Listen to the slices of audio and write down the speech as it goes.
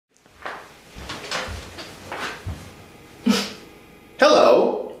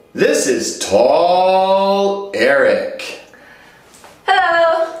This is Tall Eric.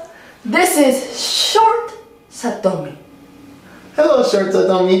 Hello, this is Short Satomi. Hello, Short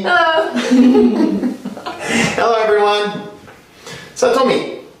Satomi. Hello. Hello, everyone.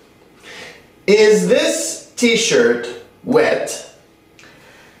 Satomi, is this t-shirt wet?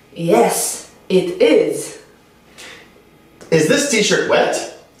 Yes, it is. Is this t-shirt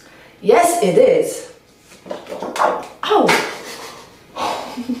wet? Yes, it is. Ow!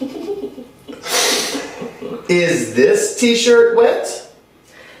 Is this t-shirt wet?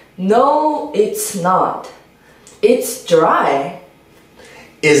 No, it's not. It's dry.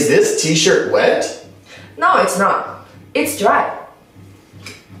 Is this t-shirt wet? No, it's not. It's dry.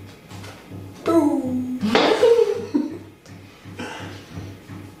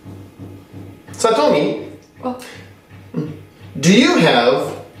 Satomi, Oh. do you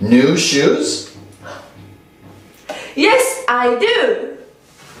have new shoes? Yes, I do.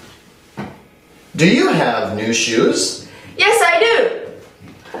 Do you have new shoes? Yes, I do.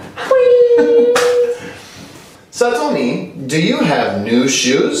 Whee! Satomi, do you have new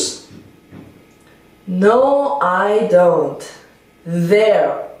shoes? No, I don't.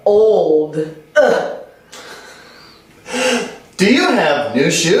 They're old. Ugh. Do you have new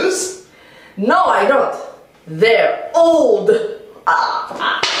shoes? No, I don't. They're old.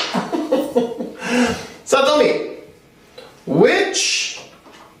 Satomi, which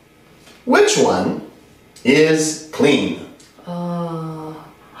one is clean?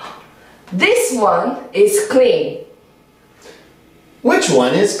 This one is clean. Which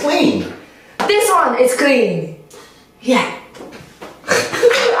one is clean? This one is clean. Yeah.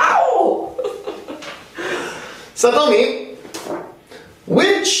 Ow! Satomi,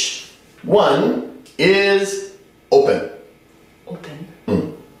 which one is open? Open.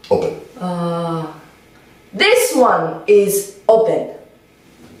 Open. This one is open.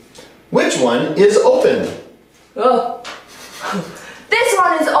 Which one is open? Oh. This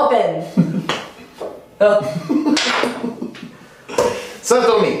one is open.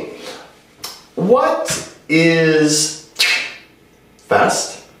 Satomi, what is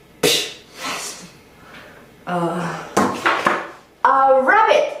fast? A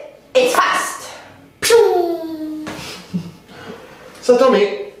rabbit is fast.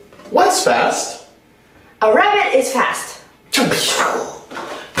 Satomi, what's fast? A rabbit is fast.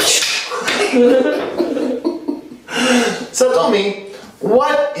 Satomi,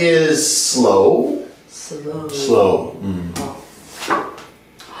 what is slow? Slow. Slow.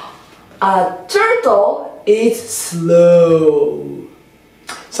 A turtle is slow.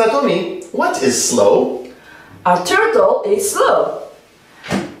 Satomi, what is slow? A turtle is slow.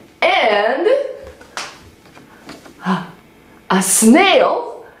 And a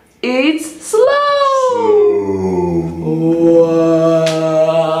snail is slow.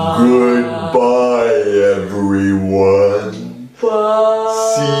 Wow. Goodbye, everyone.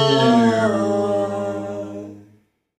 Bye. See you.